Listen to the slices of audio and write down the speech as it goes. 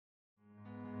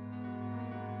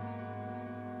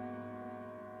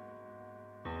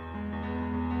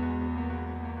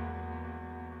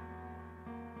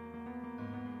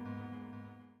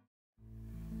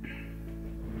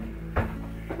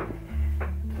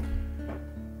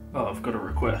I've got a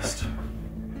request.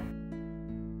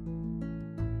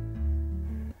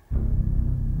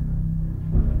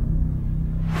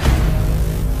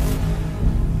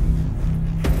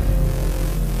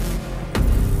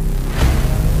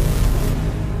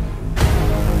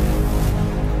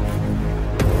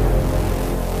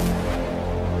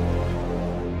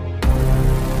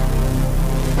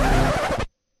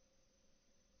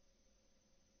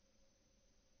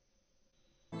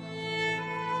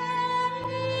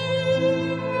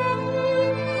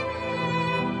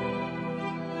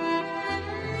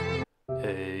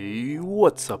 Hey,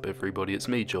 what's up everybody, it's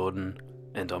me Jordan,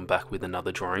 and I'm back with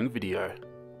another drawing video.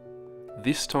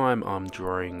 This time I'm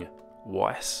drawing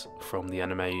Weiss from the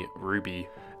anime RWBY.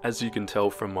 As you can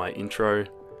tell from my intro,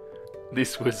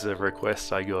 this was a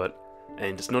request I got,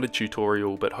 and it's not a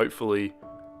tutorial, but hopefully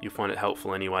you'll find it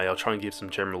helpful anyway. I'll try and give some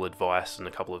general advice and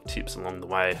a couple of tips along the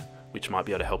way, which might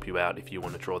be able to help you out if you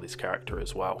want to draw this character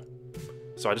as well.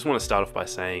 So I just want to start off by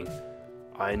saying,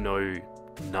 I know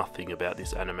nothing about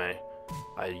this anime.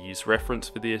 I used reference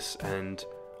for this and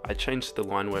I changed the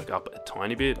line work up a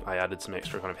tiny bit. I added some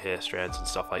extra kind of hair strands and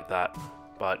stuff like that,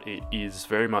 but it is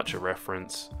very much a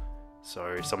reference.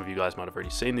 So some of you guys might have already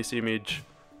seen this image,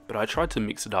 but I tried to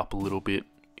mix it up a little bit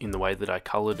in the way that I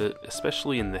coloured it,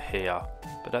 especially in the hair.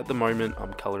 But at the moment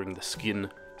I'm colouring the skin,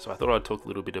 so I thought I'd talk a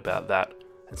little bit about that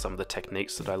and some of the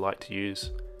techniques that I like to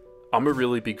use. I'm a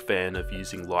really big fan of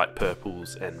using light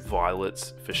purples and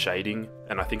violets for shading,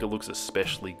 and I think it looks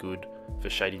especially good for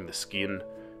shading the skin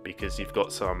because you've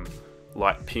got some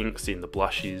light pinks in the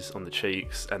blushes on the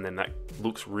cheeks, and then that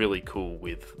looks really cool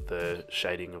with the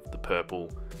shading of the purple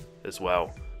as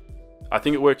well. I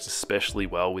think it works especially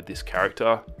well with this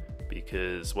character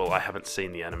because, well, I haven't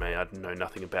seen the anime, I know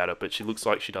nothing about it, but she looks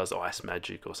like she does ice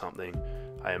magic or something,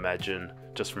 I imagine,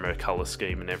 just from her colour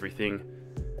scheme and everything.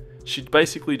 She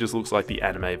basically just looks like the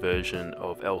anime version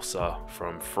of Elsa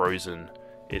from Frozen.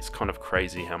 It's kind of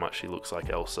crazy how much she looks like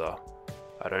Elsa.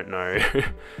 I don't know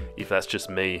if that's just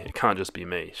me, it can't just be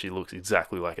me, she looks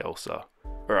exactly like Elsa.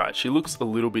 Alright, she looks a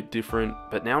little bit different,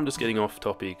 but now I'm just getting off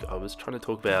topic. I was trying to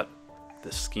talk about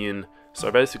the skin. So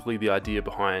basically the idea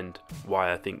behind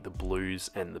why I think the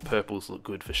blues and the purples look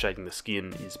good for shading the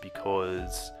skin is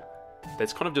because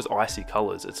there's kind of just icy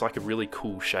colours. It's like a really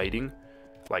cool shading.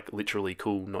 Like literally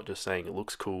cool, not just saying it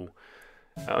looks cool.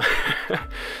 Now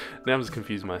I'm just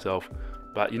confusing myself,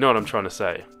 but you know what I'm trying to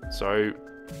say. So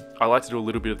I like to do a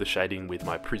little bit of the shading with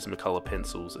my Prismacolor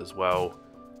pencils as well,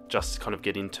 just to kind of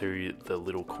get into the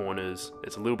little corners.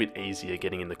 It's a little bit easier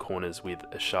getting in the corners with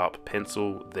a sharp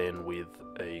pencil than with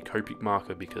a Copic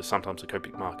marker, because sometimes the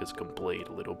Copic markers can bleed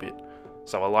a little bit.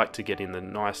 So I like to get in the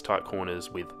nice tight corners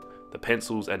with the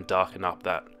pencils and darken up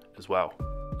that as well.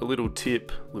 A little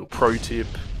tip, little pro tip,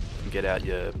 you can get out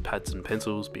your pads and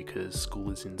pencils because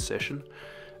school is in session.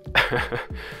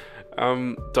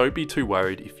 Don't be too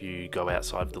worried if you go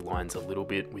outside of the lines a little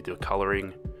bit with your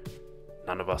colouring.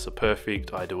 None of us are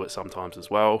perfect, I do it sometimes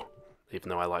as well, even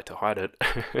though I like to hide it.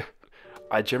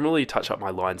 I generally touch up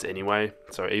my lines anyway,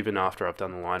 so even after I've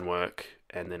done the line work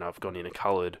and then I've gone in and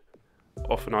coloured,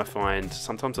 often I find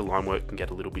sometimes the line work can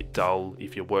get a little bit dull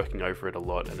if you're working over it a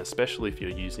lot, and especially if you're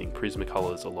using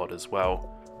Prismacolors a lot as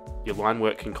well. Your line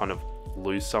work can kind of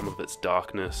lose some of its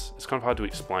darkness. It's kind of hard to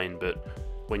explain, but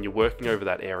when you're working over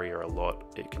that area a lot,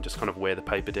 it can just kind of wear the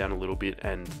paper down a little bit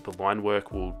and the line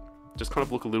work will just kind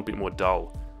of look a little bit more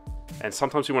dull. And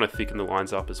sometimes you want to thicken the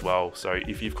lines up as well, so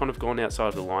if you've kind of gone outside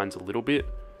of the lines a little bit,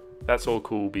 that's all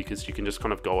cool because you can just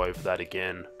kind of go over that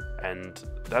again. And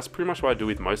that's pretty much what I do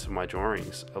with most of my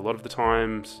drawings. A lot of the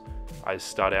times I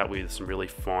start out with some really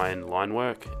fine line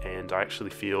work, and I actually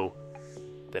feel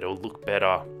that it'll look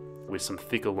better with some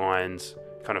thicker lines,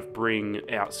 kind of bring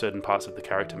out certain parts of the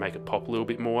character, make it pop a little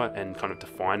bit more and kind of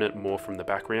define it more from the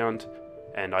background.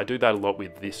 And I do that a lot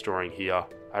with this drawing here.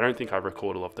 I don't think I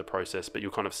record a lot of the process, but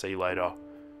you'll kind of see later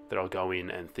that I'll go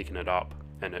in and thicken it up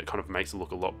and it kind of makes it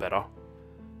look a lot better.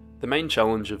 The main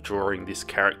challenge of drawing this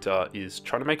character is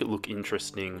trying to make it look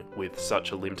interesting with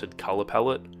such a limited colour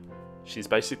palette. She's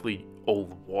basically all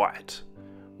white,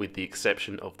 with the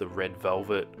exception of the red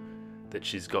velvet that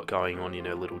she's got going on in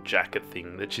her little jacket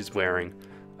thing that she's wearing.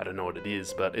 I don't know what it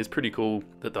is, but it's pretty cool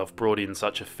that they've brought in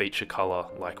such a feature colour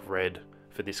like red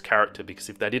for this character, because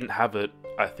if they didn't have it,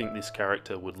 I think this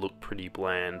character would look pretty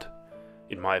bland,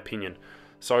 in my opinion.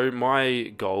 So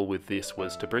my goal with this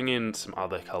was to bring in some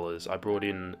other colours. I brought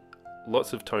in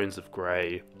lots of tones of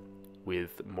grey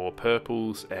with more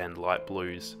purples and light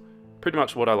blues. Pretty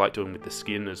much what I like doing with the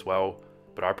skin as well,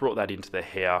 but I brought that into the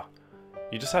hair.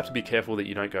 You just have to be careful that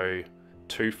you don't go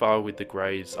too far with the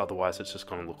greys, otherwise it's just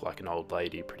going to look like an old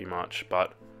lady pretty much.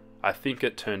 But I think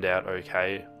it turned out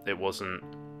okay. It wasn't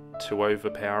too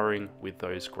overpowering with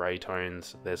those grey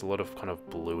tones. There's a lot of kind of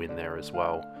blue in there as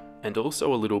well, and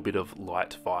also a little bit of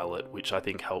light violet, which I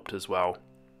think helped as well.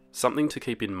 Something to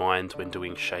keep in mind when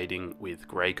doing shading with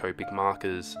grey Copic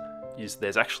markers is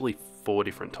there's actually 4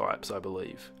 different types, I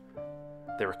believe.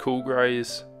 There are cool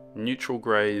greys, neutral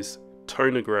greys,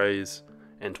 toner greys,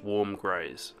 and warm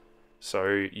greys.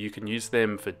 So you can use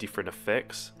them for different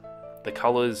effects. The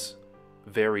colours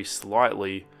vary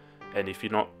slightly, and if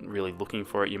you're not really looking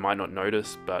for it, you might not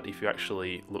notice, but if you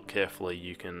actually look carefully,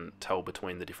 you can tell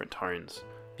between the different tones.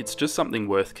 It's just something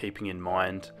worth keeping in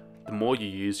mind. The more you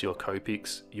use your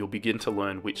Copics, you'll begin to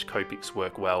learn which Copics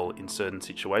work well in certain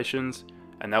situations,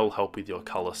 and that will help with your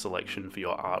colour selection for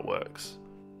your artworks.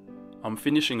 I'm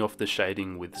finishing off the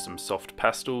shading with some soft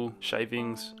pastel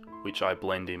shavings, which I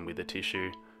blend in with a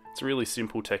tissue. It's a really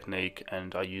simple technique,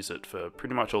 and I use it for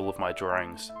pretty much all of my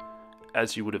drawings,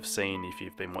 as you would have seen if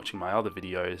you've been watching my other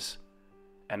videos.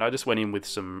 And I just went in with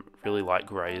some really light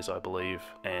greys, I believe,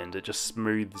 and it just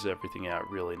smooths everything out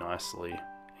really nicely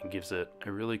and gives it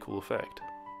a really cool effect.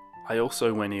 I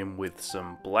also went in with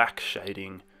some black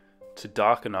shading to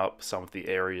darken up some of the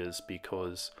areas,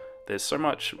 because there's so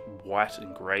much white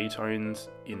and grey tones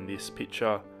in this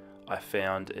picture. I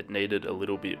found it needed a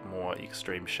little bit more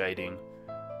extreme shading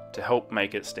to help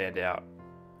make it stand out.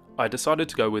 I decided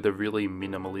to go with a really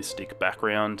minimalistic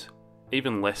background,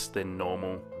 even less than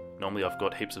normal. Normally I've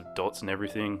got heaps of dots and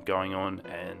everything going on,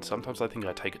 and sometimes I think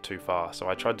I take it too far, so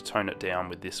I tried to tone it down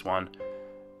with this one.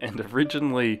 And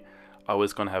originally I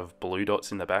was going to have blue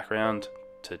dots in the background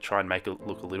to try and make it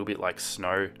look a little bit like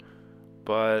snow,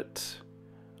 but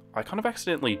I kind of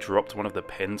accidentally dropped one of the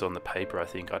pens on the paper, I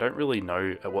think. I don't really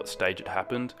know at what stage it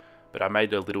happened, but I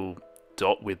made a little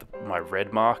dot with my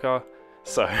red marker,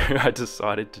 so I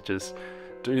decided to just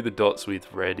do the dots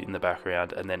with red in the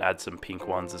background and then add some pink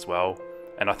ones as well.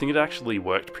 And I think it actually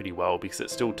worked pretty well because it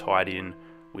still tied in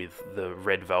with the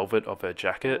red velvet of her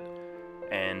jacket,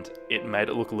 and it made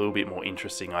it look a little bit more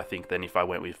interesting, I think, than if I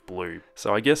went with blue.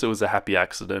 So I guess it was a happy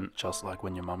accident, just like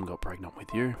when your mum got pregnant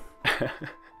with you.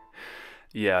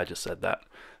 Yeah, I just said that.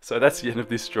 So that's the end of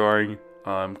this drawing.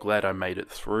 I'm glad I made it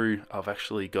through. I've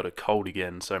actually got a cold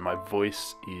again, so my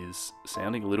voice is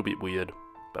sounding a little bit weird,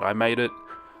 but I made it.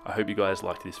 I hope you guys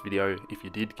liked this video. If you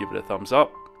did, give it a thumbs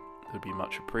up. It would be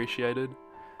much appreciated.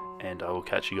 And I will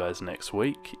catch you guys next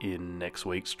week in next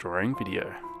week's drawing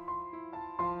video.